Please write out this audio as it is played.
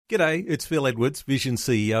G'day, it's Phil Edwards, Vision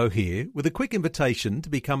CEO here, with a quick invitation to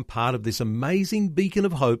become part of this amazing beacon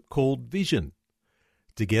of hope called Vision.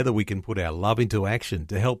 Together we can put our love into action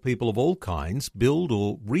to help people of all kinds build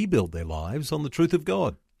or rebuild their lives on the truth of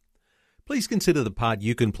God. Please consider the part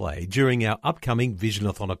you can play during our upcoming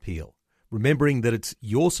Visionathon appeal, remembering that it's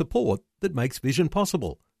your support that makes Vision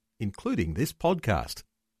possible, including this podcast.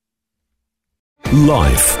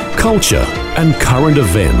 Life, culture, and current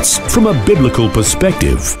events from a biblical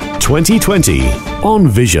perspective. 2020 on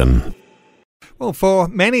Vision. Well, for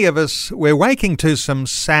many of us, we're waking to some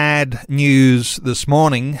sad news this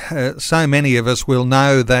morning. So many of us will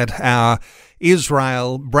know that our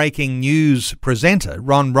Israel breaking news presenter,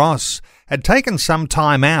 Ron Ross, had taken some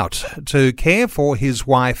time out to care for his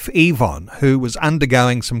wife, Yvonne, who was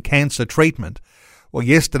undergoing some cancer treatment. Well,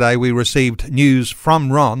 yesterday we received news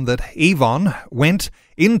from Ron that Yvonne went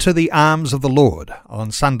into the arms of the Lord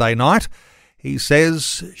on Sunday night. He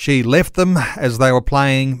says she left them as they were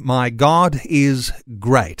playing My God is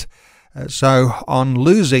Great. So on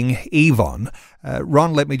losing Yvonne,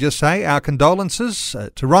 Ron, let me just say our condolences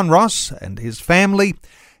to Ron Ross and his family,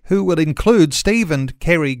 who will include Steve and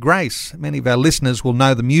Kerry Grace. Many of our listeners will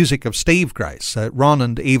know the music of Steve Grace, Ron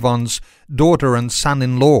and Yvonne's daughter and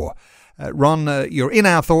son-in-law. Ron, you're in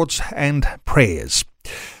our thoughts and prayers.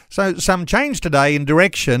 So some change today in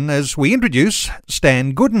direction as we introduce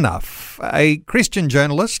Stan Goodenough, a Christian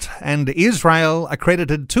journalist and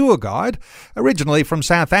Israel-accredited tour guide, originally from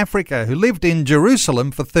South Africa, who lived in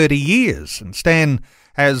Jerusalem for 30 years. And Stan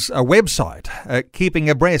has a website keeping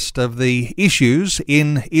abreast of the issues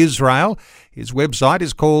in Israel. His website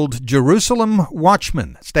is called Jerusalem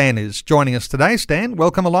Watchman. Stan is joining us today. Stan,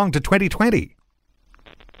 welcome along to 2020.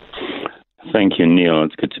 Thank you, Neil.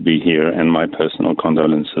 It's good to be here, and my personal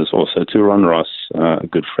condolences also to Ron Ross, a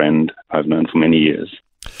good friend I've known for many years.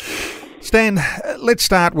 Stan, let's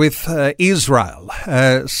start with Israel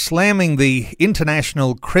slamming the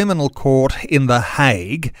International Criminal Court in The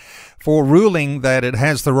Hague for ruling that it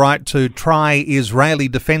has the right to try Israeli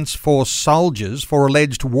Defense Force soldiers for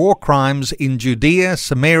alleged war crimes in Judea,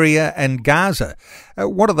 Samaria and Gaza.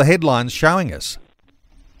 What are the headlines showing us?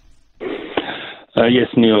 Yes,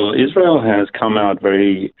 Neil. Israel has come out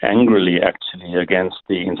very angrily, actually, against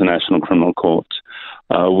the International Criminal Court,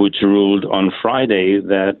 which ruled on Friday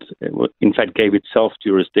that, in fact, gave itself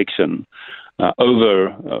jurisdiction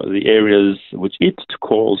over the areas which it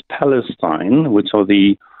calls Palestine, which are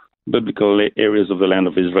the biblical areas of the land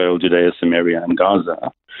of Israel, Judea, Samaria, and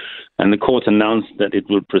Gaza. And the court announced that it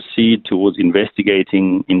will proceed towards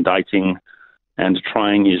investigating, indicting, and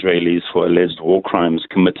trying Israelis for alleged war crimes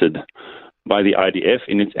committed by the IDF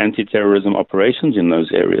in its anti-terrorism operations in those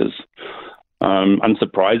areas.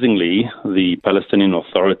 Unsurprisingly, the Palestinian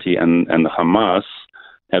Authority and Hamas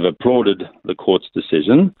have applauded the court's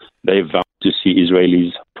decision. They've vowed to see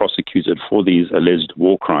Israelis prosecuted for these alleged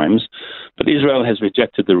war crimes, but Israel has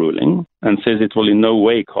rejected the ruling and says it will in no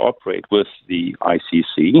way cooperate with the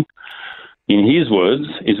ICC. In his words,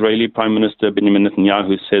 Israeli Prime Minister Benjamin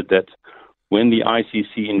Netanyahu said that when the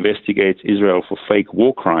ICC investigates Israel for fake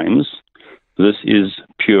war crimes, this is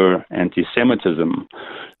pure anti-Semitism.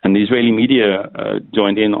 And the Israeli media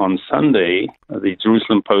joined in on Sunday, the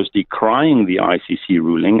Jerusalem Post decrying the ICC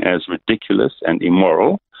ruling as ridiculous and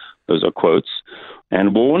immoral, those are quotes,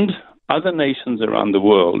 and warned other nations around the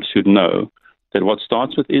world should know that what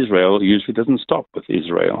starts with Israel usually doesn't stop with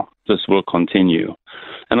Israel. This will continue.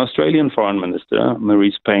 An Australian Foreign Minister,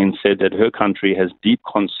 Marise Payne, said that her country has deep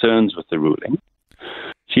concerns with the ruling.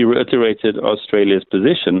 She reiterated Australia's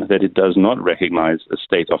position that it does not recognize a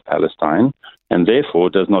state of Palestine and therefore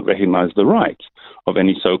does not recognize the right of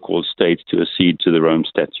any so-called state to accede to the Rome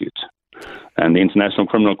Statute. And the International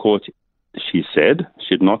Criminal Court, she said,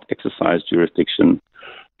 should not exercise jurisdiction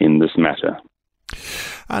in this matter.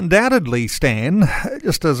 Undoubtedly, Stan,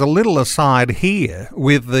 just as a little aside here,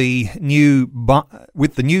 with the new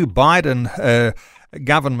Biden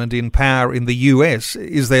government in power in the US,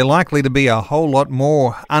 is there likely to be a whole lot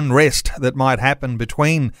more unrest that might happen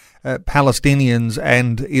between Palestinians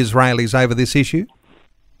and Israelis over this issue?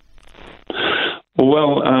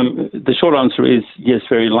 Well, the short answer is yes,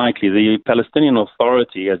 very likely. The Palestinian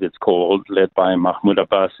Authority, as it's called, led by Mahmoud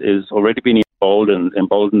Abbas, is already been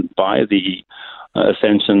emboldened by the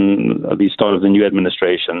ascension, the start of the new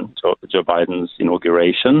administration, Joe Biden's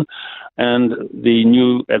inauguration. And the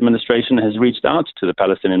new administration has reached out to the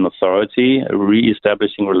Palestinian Authority,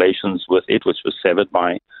 re-establishing relations with it, which was severed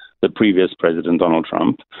by the previous President Donald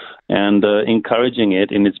Trump, and encouraging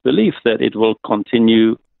it in its belief that it will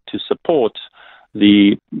continue to support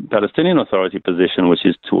the Palestinian Authority position, which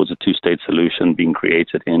is towards a two-state solution being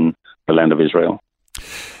created in the land of Israel.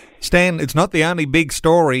 Stan, it's not the only big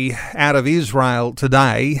story out of Israel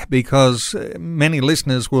today, because many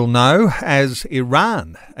listeners will know as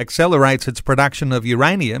Iran accelerates its production of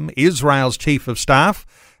uranium, Israel's chief of staff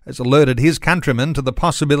has alerted his countrymen to the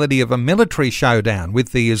possibility of a military showdown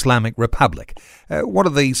with the Islamic Republic. What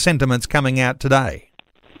are the sentiments coming out today?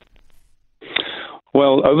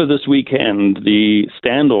 Well, over this weekend, the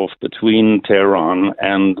standoff between Tehran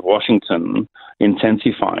and Washington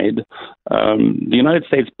intensified. The United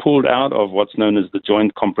States pulled out of what's known as the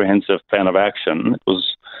Joint Comprehensive Plan of Action.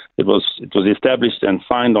 It was established and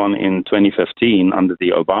signed on in 2015 under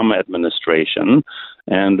the Obama administration,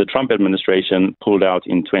 and the Trump administration pulled out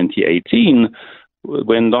in 2018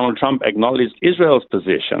 when Donald Trump acknowledged Israel's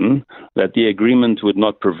position that the agreement would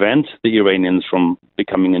not prevent the Iranians from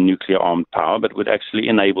becoming a nuclear-armed power, but would actually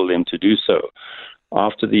enable them to do so.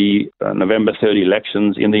 After the November 3rd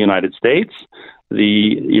elections in the United States,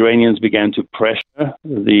 the Iranians began to pressure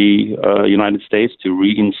the United States to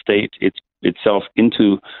reinstate itself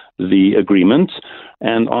into the agreement.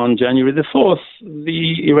 And on January the 4th,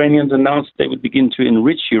 the Iranians announced they would begin to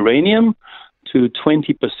enrich uranium to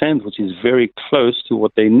 20%, which is very close to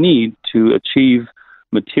what they need to achieve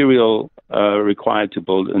material required to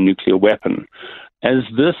build a nuclear weapon. As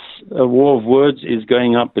this war of words is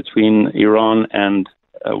going up between Iran and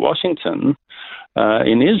Washington,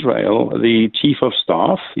 in Israel, the chief of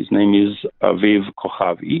staff, his name is Aviv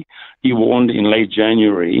Kochavi, he warned in late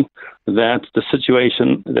January that the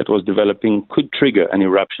situation that was developing could trigger an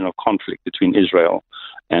eruption of conflict between Israel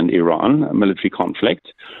and Iran, a military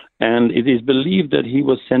conflict. And it is believed that he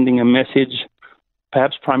was sending a message,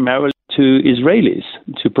 perhaps primarily to Israelis,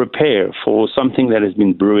 to prepare for something that has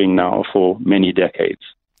been brewing now for many decades.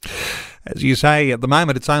 As you say, at the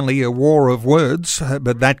moment it's only a war of words,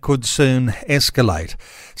 but that could soon escalate.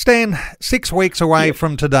 Stan, 6 weeks away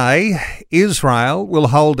from today, Israel will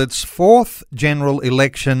hold its fourth general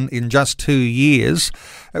election in just 2 years.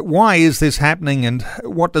 Why is this happening, and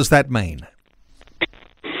what does that mean?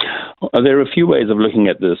 There are a few ways of looking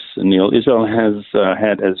at this, Neil. Israel has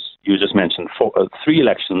had, as you just mentioned, 3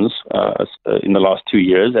 elections in the last 2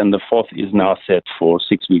 years, and the fourth is now set for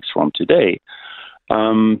 6 weeks from today.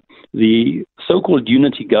 The so-called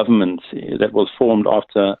unity government that was formed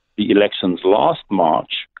after the elections last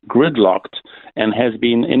March gridlocked and has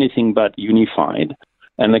been anything but unified.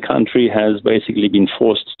 And the country has basically been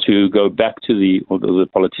forced to go back to the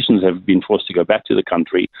politicians have been forced to go back to the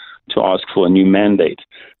country to ask for a new mandate.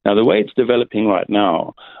 Now, the way it's developing right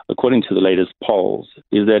now, according to the latest polls,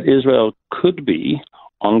 is that Israel could be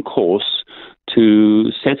on course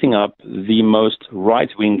to setting up the most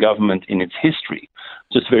right-wing government in its history.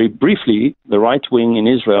 Just very briefly, the right wing in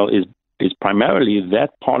Israel is primarily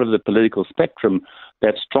that part of the political spectrum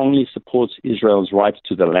that strongly supports Israel's right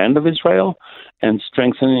to the land of Israel and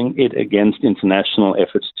strengthening it against international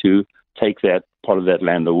efforts to take that part of that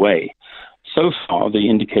land away. So far, the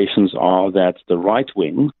indications are that the right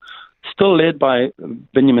wing, still led by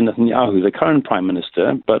Benjamin Netanyahu, the current prime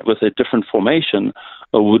minister, but with a different formation,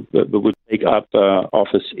 would take up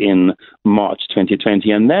office in March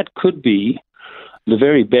 2020. And that could be the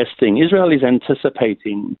very best thing. Israel is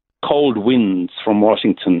anticipating cold winds from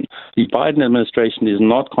Washington. The Biden administration is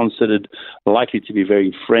not considered likely to be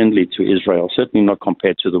very friendly to Israel, certainly not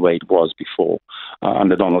compared to the way it was before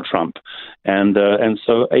under Donald Trump. And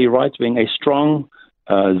so a right-wing, a strong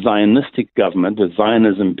Zionistic government, with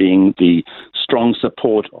Zionism being the strong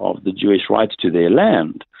support of the Jewish rights to their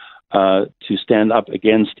land, to stand up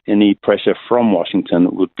against any pressure from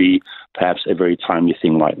Washington would be perhaps a very timely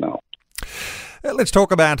thing right now. Let's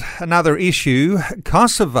talk about another issue.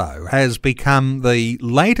 Kosovo has become the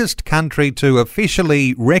latest country to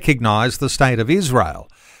officially recognise the State of Israel,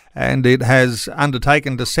 and it has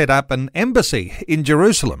undertaken to set up an embassy in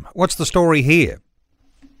Jerusalem. What's the story here?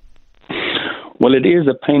 Well, it is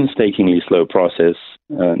a painstakingly slow process,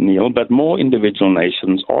 Neil, but more individual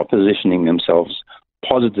nations are positioning themselves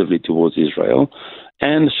positively towards Israel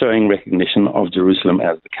and showing recognition of Jerusalem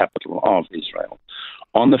as the capital of Israel.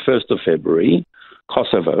 On the 1st of February,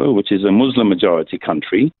 Kosovo, which is a Muslim-majority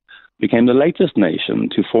country, became the latest nation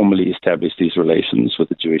to formally establish these relations with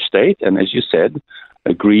the Jewish state, and as you said,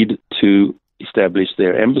 agreed to establish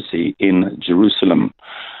their embassy in Jerusalem.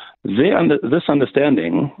 This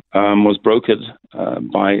understanding was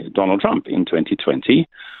brokered by Donald Trump in 2020,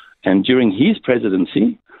 and during his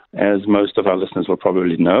presidency, as most of our listeners will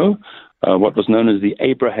probably know, what was known as the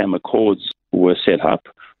Abraham Accords were set up,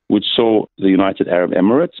 which saw the United Arab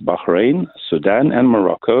Emirates, Bahrain, Sudan, and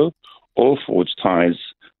Morocco all forge ties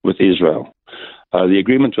with Israel. The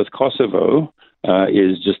agreement with Kosovo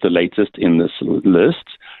is just the latest in this list.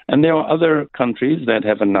 And there are other countries that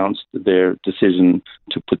have announced their decision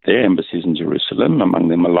to put their embassies in Jerusalem, among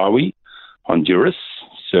them Malawi, Honduras,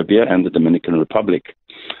 Serbia, and the Dominican Republic.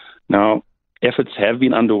 Now, efforts have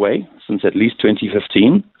been underway since at least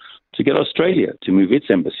 2015 to get Australia to move its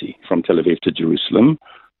embassy from Tel Aviv to Jerusalem,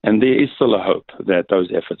 and there is still a hope that those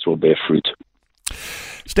efforts will bear fruit.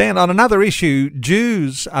 Stan, on another issue,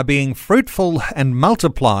 Jews are being fruitful and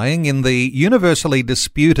multiplying in the universally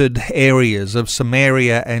disputed areas of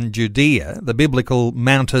Samaria and Judea, the biblical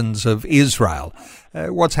mountains of Israel.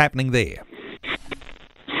 What's happening there?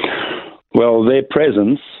 Well, their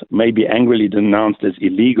presence may be angrily denounced as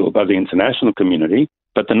illegal by the international community,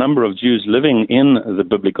 but the number of Jews living in the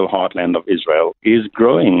biblical heartland of Israel is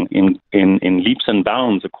growing in leaps and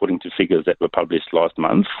bounds, according to figures that were published last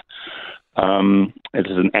month. It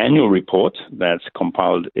is an annual report that's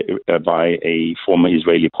compiled by a former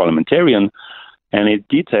Israeli parliamentarian, and it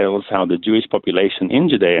details how the Jewish population in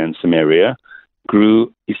Judea and Samaria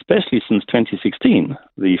grew, especially since 2016,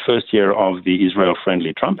 the first year of the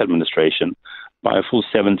Israel-friendly Trump administration, by a full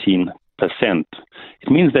 17%. It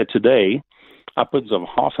means that today, upwards of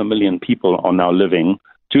 500,000 people are now living,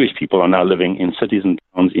 Jewish people are now living in cities and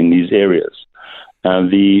towns in these areas.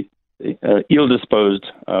 The ill-disposed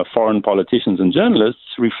foreign politicians and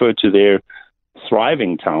journalists refer to their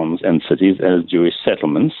thriving towns and cities as Jewish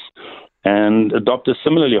settlements and adopt a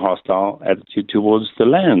similarly hostile attitude towards the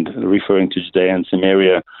land, referring to Judea and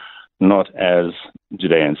Samaria not as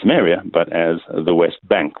Judea and Samaria, but as the West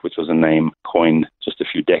Bank, which was a name coined just a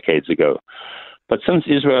few decades ago. But since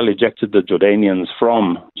Israel ejected the Jordanians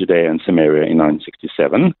from Judea and Samaria in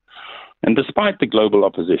 1967, and despite the global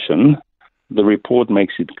opposition, the report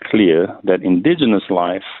makes it clear that indigenous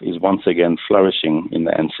life is once again flourishing in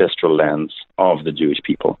the ancestral lands of the Jewish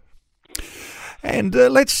people. And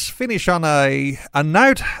let's finish on a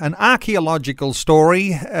note, an archaeological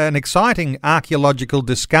story, an exciting archaeological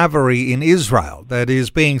discovery in Israel that is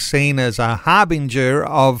being seen as a harbinger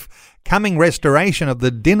of coming restoration of the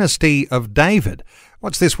dynasty of David.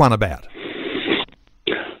 What's this one about?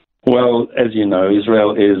 Well, as you know,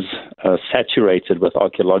 Israel is saturated with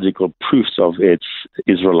archaeological proofs of its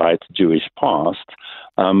Israelite Jewish past.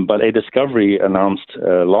 But a discovery announced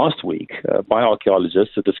last week by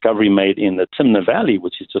archaeologists, a discovery made in the Timna Valley,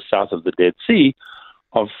 which is just south of the Dead Sea,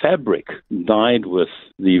 of fabric dyed with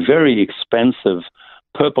the very expensive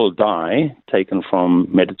purple dye taken from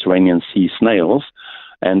Mediterranean sea snails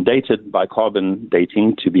and dated by carbon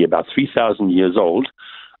dating to be about 3,000 years old,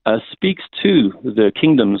 speaks to the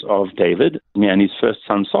kingdoms of David and his first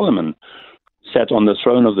son Solomon, sat on the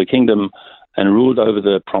throne of the kingdom and ruled over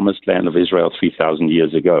the promised land of Israel 3,000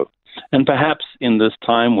 years ago. And perhaps in this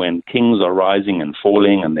time when kings are rising and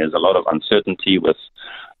falling and there's a lot of uncertainty with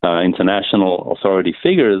international authority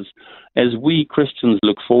figures, as we Christians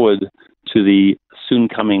look forward to the soon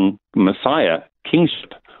coming Messiah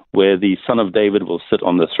kingship, where the Son of David will sit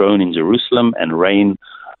on the throne in Jerusalem and reign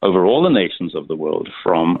over all the nations of the world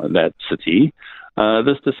from that city,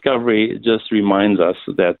 this discovery just reminds us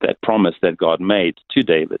that that promise that God made to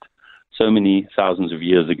David so many thousands of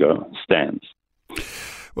years ago stands.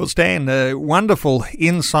 Well, Stan, a wonderful,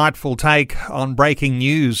 insightful take on breaking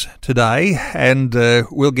news today, and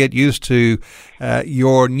we'll get used to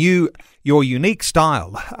your unique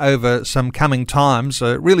style over some coming times.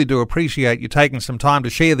 Really do appreciate you taking some time to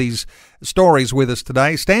share these stories with us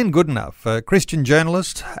today. Stan Goodenough, a Christian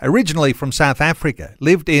journalist, originally from South Africa,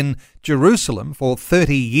 lived in Jerusalem for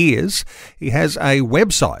 30 years. He has a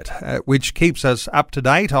website which keeps us up to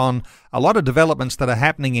date on a lot of developments that are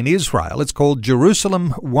happening in Israel. It's called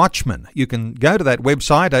Jerusalem Watchman. You can go to that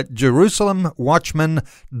website at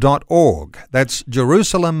jerusalemwatchman.org. That's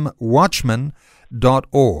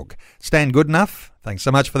jerusalemwatchman.org. Stan Goodenough, thanks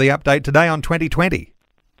so much for the update today on 2020.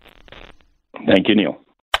 Thank you, Neil.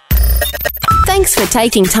 Thanks for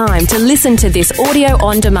taking time to listen to this audio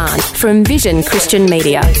on demand from Vision Christian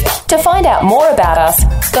Media. To find out more about us,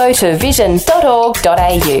 go to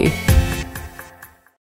vision.org.au.